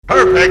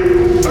Perfect.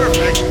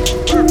 Perfect.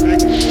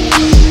 Perfect.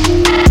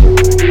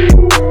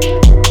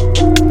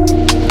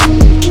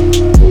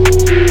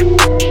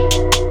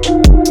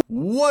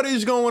 What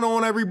is going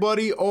on,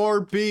 everybody?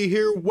 RB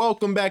here.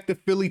 Welcome back to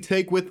Philly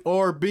Take with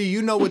RB.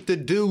 You know what to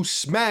do.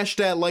 Smash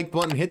that like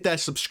button, hit that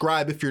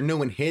subscribe if you're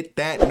new, and hit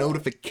that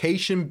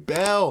notification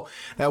bell.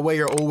 That way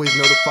you're always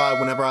notified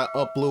whenever I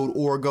upload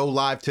or go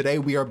live. Today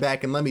we are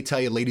back, and let me tell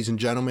you, ladies and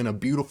gentlemen, a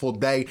beautiful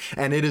day,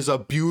 and it is a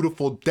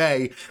beautiful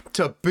day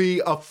to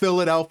be a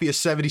Philadelphia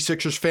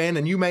 76ers fan.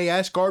 And you may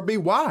ask, RB,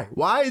 why?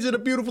 Why is it a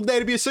beautiful day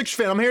to be a Sixers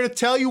fan? I'm here to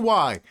tell you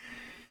why.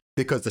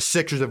 Because the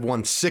Sixers have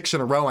won 6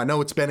 in a row. I know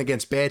it's been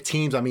against bad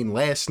teams. I mean,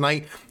 last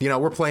night,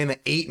 we're playing the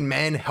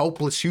 8-man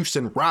helpless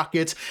Houston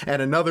Rockets,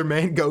 and another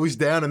man goes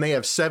down, and they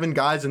have 7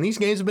 guys, and these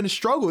games have been a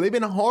struggle. They've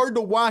been hard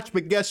to watch,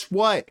 but guess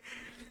what?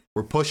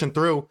 We're pushing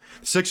through.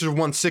 Sixers have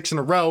won 6 in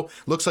a row.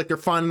 Looks like they're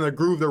finding their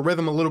groove, their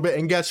rhythm a little bit.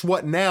 And guess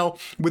what? Now,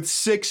 with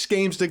 6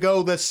 games to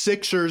go, the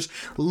Sixers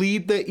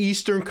lead the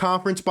Eastern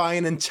Conference by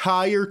an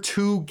entire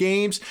 2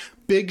 games.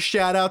 Big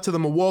shout out to the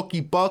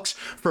Milwaukee Bucks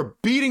for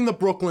beating the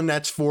Brooklyn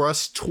Nets for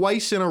us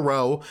twice in a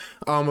row.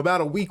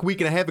 About a week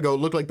and a half ago, it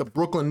looked like the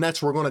Brooklyn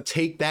Nets were going to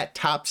take that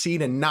top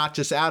seed and notch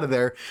us out of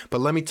there. But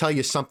let me tell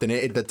you something.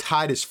 The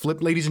tide is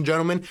flipped, ladies and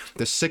gentlemen.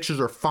 The Sixers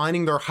are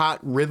finding their hot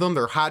rhythm,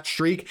 their hot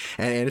streak,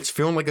 and it's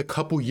feeling like a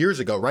couple years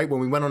ago, right? When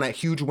we went on that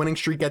huge winning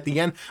streak at the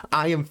end.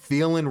 I am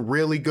feeling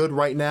really good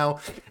right now.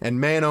 And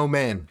man, oh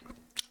man.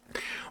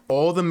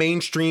 All the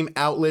mainstream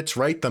outlets,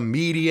 right? The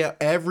media,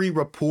 every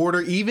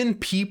reporter, even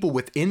people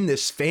within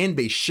this fan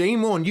base,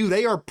 shame on you.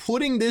 They are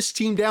putting this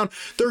team down.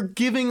 They're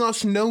giving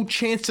us no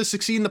chance to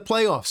succeed in the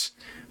playoffs.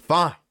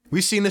 Fine.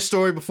 We've seen this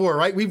story before,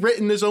 right? We've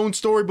written this own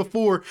story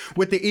before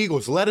with the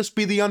Eagles. Let us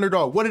be the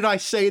underdog. What did I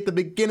say at the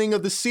beginning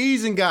of the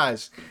season,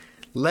 guys?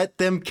 Let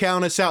them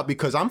count us out,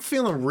 because I'm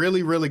feeling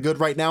really, really good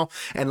right now.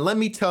 And let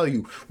me tell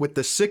you, with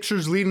the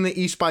Sixers leading the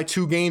East by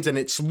 2 games, and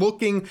it's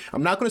looking,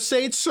 I'm not going to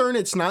say it's certain,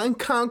 it's not in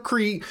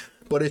concrete,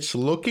 but it's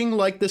looking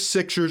like the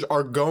Sixers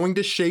are going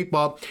to shape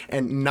up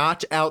and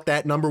notch out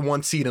that number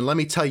 1 seed. And let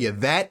me tell you,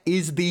 that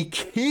is the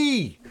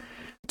key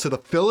to the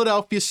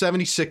Philadelphia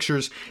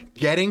 76ers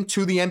getting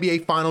to the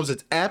NBA Finals.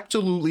 It's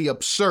absolutely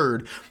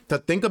absurd to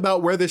think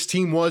about where this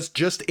team was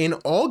just in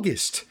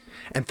August.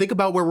 And think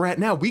about where we're at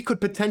now. We could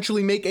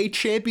potentially make a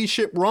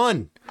championship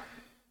run.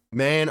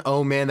 Man,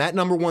 oh man, that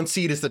number 1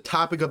 seed is the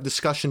topic of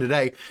discussion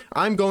today.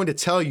 I'm going to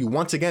tell you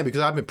once again,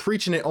 because I've been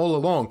preaching it all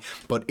along,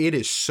 but it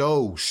is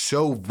so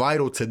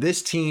vital to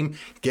this team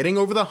getting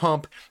over the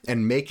hump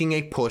and making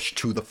a push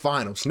to the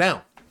finals.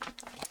 Now,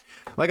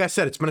 like I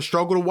said, it's been a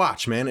struggle to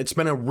watch, man. It's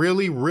been a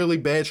really, really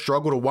bad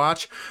struggle to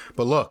watch.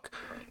 But look,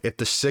 if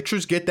the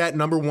Sixers get that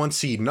number 1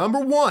 seed, number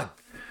 1,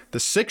 the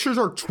Sixers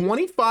are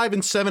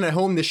 25-7 at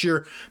home this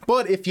year,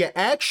 but if you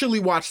actually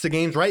watch the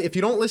games, right, if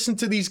you don't listen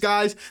to these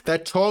guys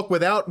that talk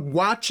without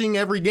watching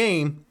every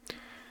game,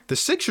 the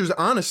Sixers,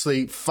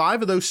 honestly,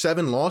 5 of those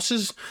 7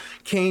 losses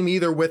came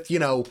either with,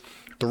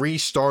 3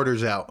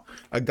 starters out,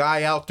 a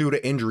guy out due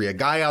to injury, a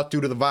guy out due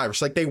to the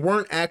virus. Like, they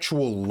weren't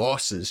actual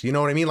losses, you know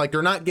what I mean? Like,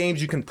 they're not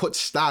games you can put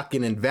stock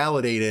in and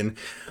validate in.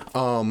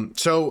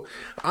 So,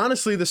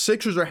 honestly, the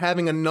Sixers are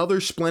having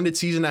another splendid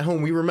season at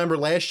home. We remember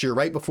last year,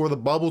 right before the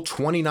bubble,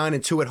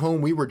 29-2 at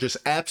home. We were just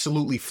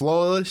absolutely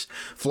flawless,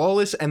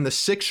 and the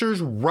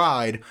Sixers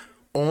ride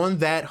on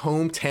that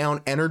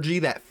hometown energy,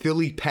 that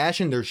Philly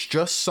passion. There's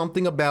just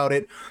something about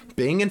it.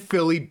 Being in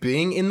Philly,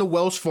 being in the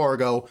Wells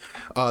Fargo,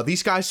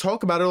 these guys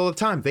talk about it all the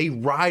time. They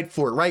ride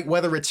for it, right?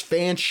 Whether it's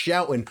fans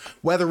shouting,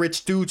 whether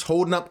it's dudes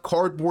holding up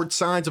cardboard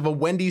signs of a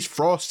Wendy's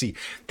Frosty,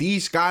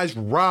 these guys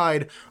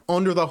ride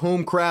under the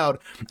home crowd,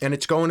 and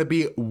it's going to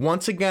be,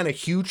 once again, a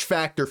huge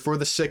factor for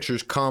the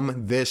Sixers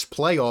come this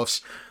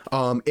playoffs.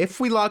 If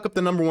we lock up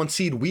the number 1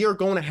 seed, we are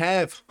going to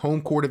have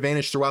home court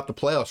advantage throughout the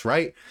playoffs,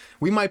 right?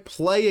 We might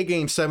play a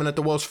game 7 at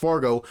the Wells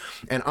Fargo,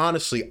 and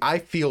honestly, I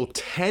feel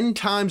 10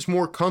 times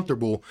more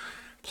comfortable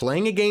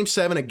playing a game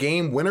 7, a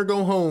game win or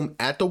go home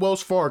at the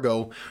Wells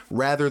Fargo,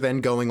 rather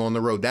than going on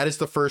the road. That is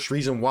the first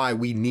reason why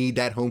we need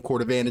that home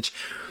court advantage.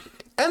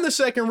 And the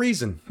second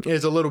reason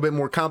is a little bit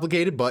more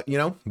complicated, but,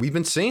 we've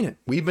been seeing it.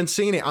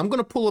 I'm going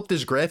to pull up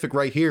this graphic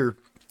right here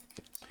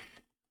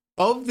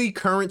of the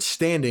current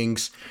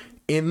standings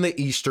in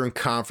the Eastern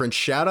Conference.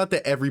 Shout out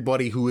to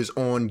everybody who is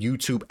on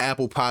YouTube,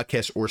 Apple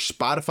Podcasts, or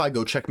Spotify.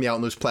 Go check me out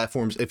on those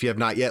platforms if you have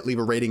not yet. Leave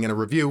a rating and a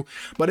review.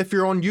 But if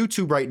you're on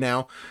YouTube right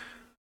now,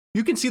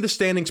 you can see the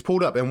standings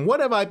pulled up. And what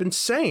have I been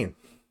saying?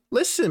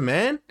 Listen,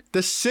 man,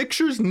 the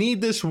Sixers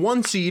need this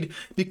 1 seed,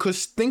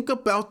 because think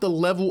about the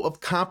level of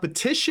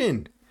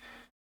competition.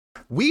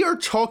 We are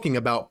talking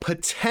about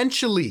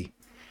potentially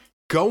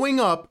going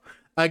up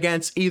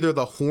against either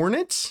the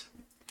Hornets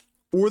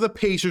or the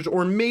Pacers,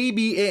 or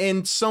maybe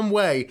in some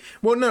way,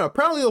 well, no,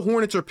 probably the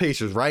Hornets or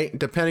Pacers, right?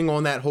 Depending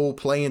on that whole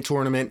play-in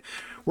tournament.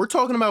 We're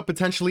talking about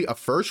potentially a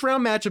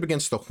first-round matchup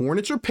against the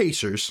Hornets or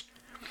Pacers,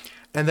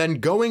 and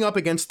then going up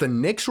against the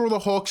Knicks or the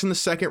Hawks in the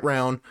second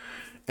round,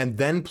 and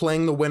then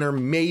playing the winner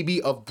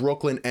maybe of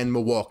Brooklyn and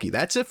Milwaukee.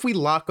 That's if we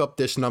lock up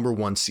this number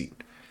 1 seed.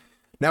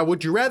 Now,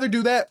 would you rather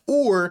do that,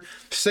 or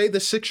say the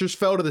Sixers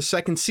fell to the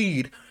second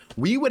seed?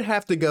 We would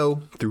have to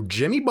go through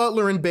Jimmy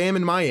Butler and Bam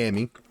in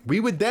Miami. We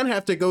would then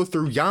have to go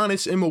through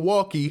Giannis in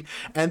Milwaukee,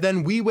 and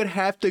then we would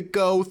have to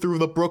go through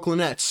the Brooklyn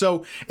Nets.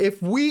 So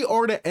if we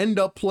are to end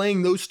up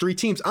playing those three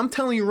teams, I'm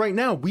telling you right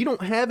now, we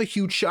don't have a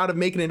huge shot of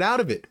making it out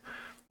of it.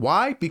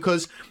 Why?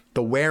 Because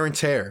the wear and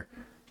tear,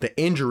 the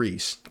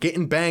injuries,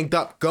 getting banged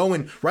up,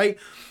 going, right?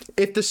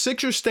 If the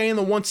Sixers stay in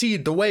the 1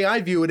 seed, the way I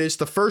view it is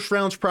the first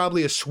round's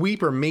probably a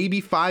sweep or maybe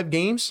 5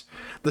 games.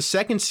 The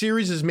second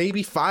series is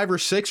maybe 5 or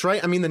 6,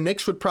 right? I mean, the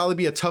Knicks would probably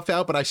be a tough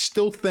out, but I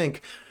still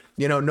think,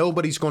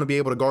 nobody's going to be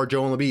able to guard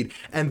Joel Embiid.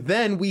 And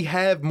then we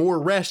have more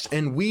rest,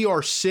 and we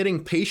are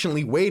sitting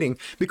patiently waiting,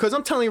 because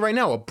I'm telling you right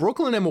now, a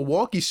Brooklyn and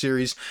Milwaukee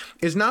series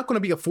is not going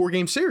to be a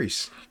 4-game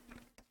series.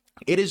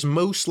 It is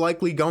most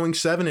likely going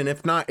 7, and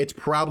if not, it's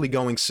probably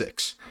going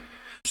 6.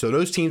 So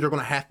those teams are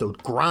going to have to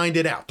grind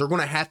it out. They're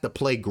going to have to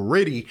play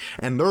gritty,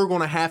 and they're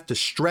going to have to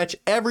stretch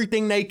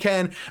everything they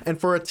can. And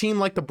for a team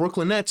like the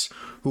Brooklyn Nets,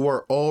 who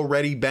are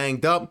already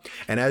banged up,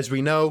 and as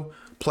we know,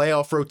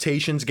 playoff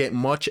rotations get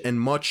much and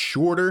much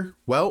shorter.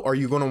 Well, are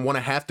you going to want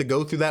to have to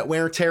go through that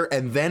wear and tear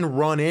and then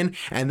run in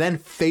and then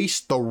face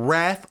the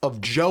wrath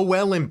of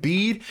Joel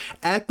Embiid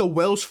at the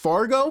Wells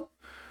Fargo?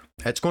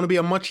 That's going to be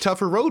a much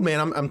tougher road,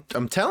 man.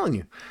 I'm telling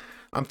you.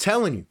 I'm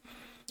telling you.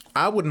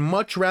 I would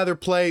much rather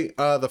play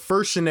the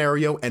first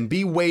scenario and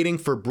be waiting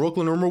for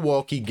Brooklyn or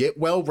Milwaukee, get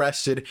well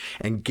rested,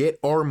 and get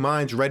our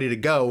minds ready to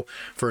go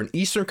for an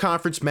Eastern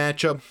Conference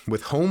matchup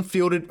with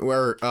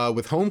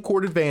with home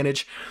court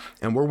advantage,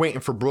 and we're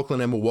waiting for Brooklyn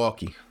and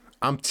Milwaukee.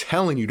 I'm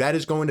telling you, that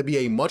is going to be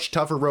a much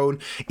tougher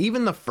road.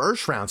 Even the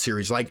first round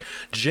series, like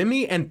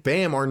Jimmy and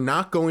Bam are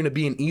not going to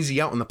be an easy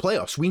out in the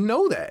playoffs. We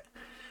know that.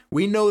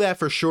 We know that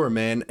for sure,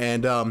 man.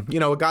 And, a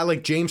guy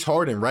like James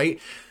Harden, right?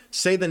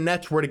 Say the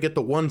Nets were to get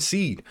the 1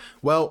 seed.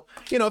 Well,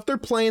 if they're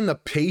playing the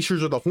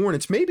Pacers or the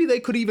Hornets, maybe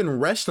they could even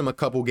rest them a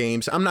couple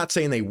games. I'm not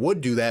saying they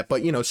would do that,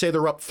 but, say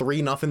they're up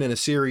 3-0 in a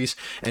series,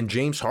 and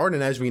James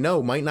Harden, as we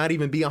know, might not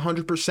even be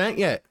 100%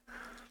 yet.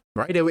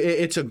 Right?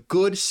 It's a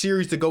good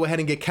series to go ahead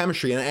and get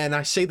chemistry. And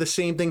I say the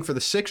same thing for the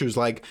Sixers.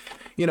 Like,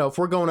 if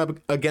we're going up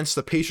against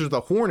the Pacers,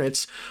 the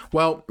Hornets,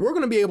 well, we're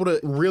going to be able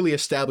to really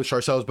establish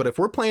ourselves. But if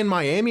we're playing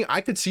Miami,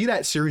 I could see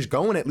that series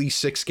going at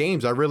least 6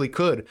 games. I really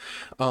could.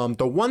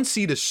 The 1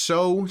 seed is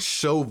so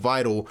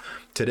vital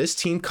to this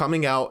team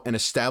coming out and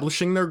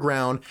establishing their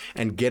ground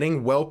and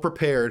getting well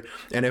prepared.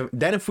 And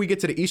then if we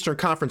get to the Eastern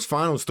Conference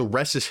Finals, the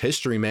rest is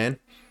history, man.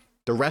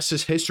 The rest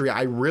is history.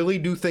 I really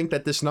do think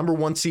that this number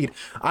 1 seed,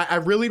 I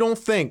really don't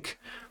think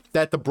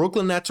that the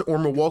Brooklyn Nets or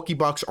Milwaukee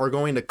Bucks are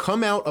going to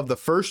come out of the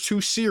first 2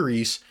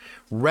 series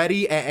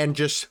ready and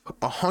just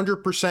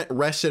 100%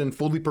 rested and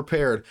fully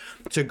prepared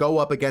to go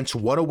up against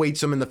what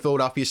awaits them in the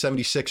Philadelphia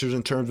 76ers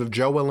in terms of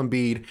Joel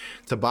Embiid,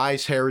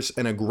 Tobias Harris,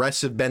 an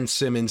aggressive Ben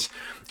Simmons,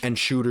 and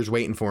shooters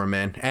waiting for him,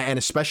 man. And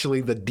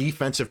especially the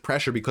defensive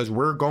pressure, because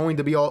we're going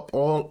to be all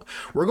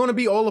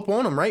up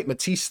on them, right?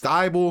 Matisse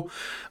Thybulle,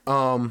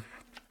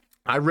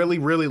 I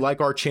really like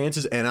our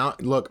chances, and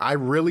I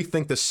really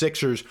think the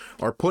Sixers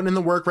are putting in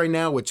the work right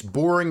now. It's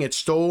boring, it's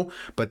stale,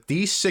 but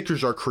these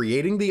Sixers are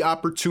creating the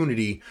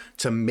opportunity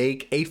to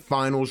make a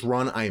finals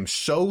run. I am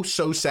so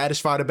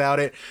satisfied about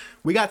it.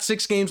 We got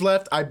 6 games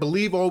left. I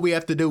believe all we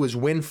have to do is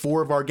win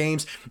 4 of our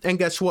games, and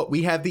guess what?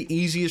 We have the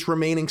easiest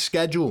remaining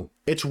schedule.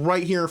 It's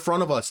right here in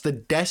front of us. The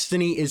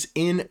destiny is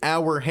in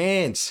our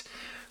hands.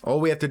 All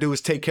we have to do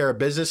is take care of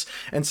business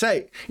and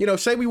say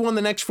we won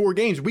the next 4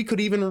 games. We could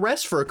even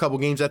rest for a couple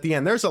games at the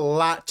end. There's a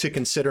lot to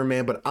consider,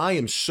 man, but I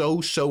am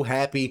so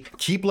happy.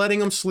 Keep letting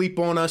them sleep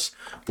on us.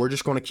 We're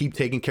just going to keep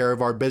taking care of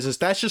our business.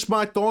 That's just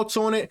my thoughts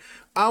on it.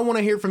 I want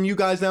to hear from you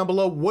guys down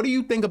below. What do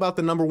you think about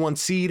the number 1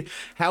 seed?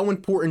 How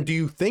important do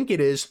you think it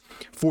is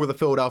for the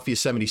Philadelphia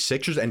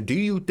 76ers? And do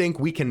you think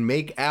we can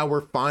make our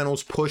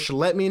finals push?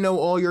 Let me know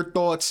all your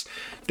thoughts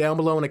down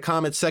below in the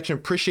comment section.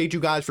 Appreciate you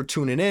guys for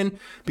tuning in.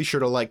 Be sure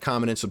to like,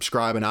 comment, and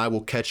subscribe, and I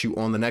will catch you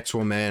on the next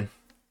one, man.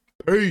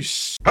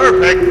 Peace.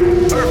 Perfect.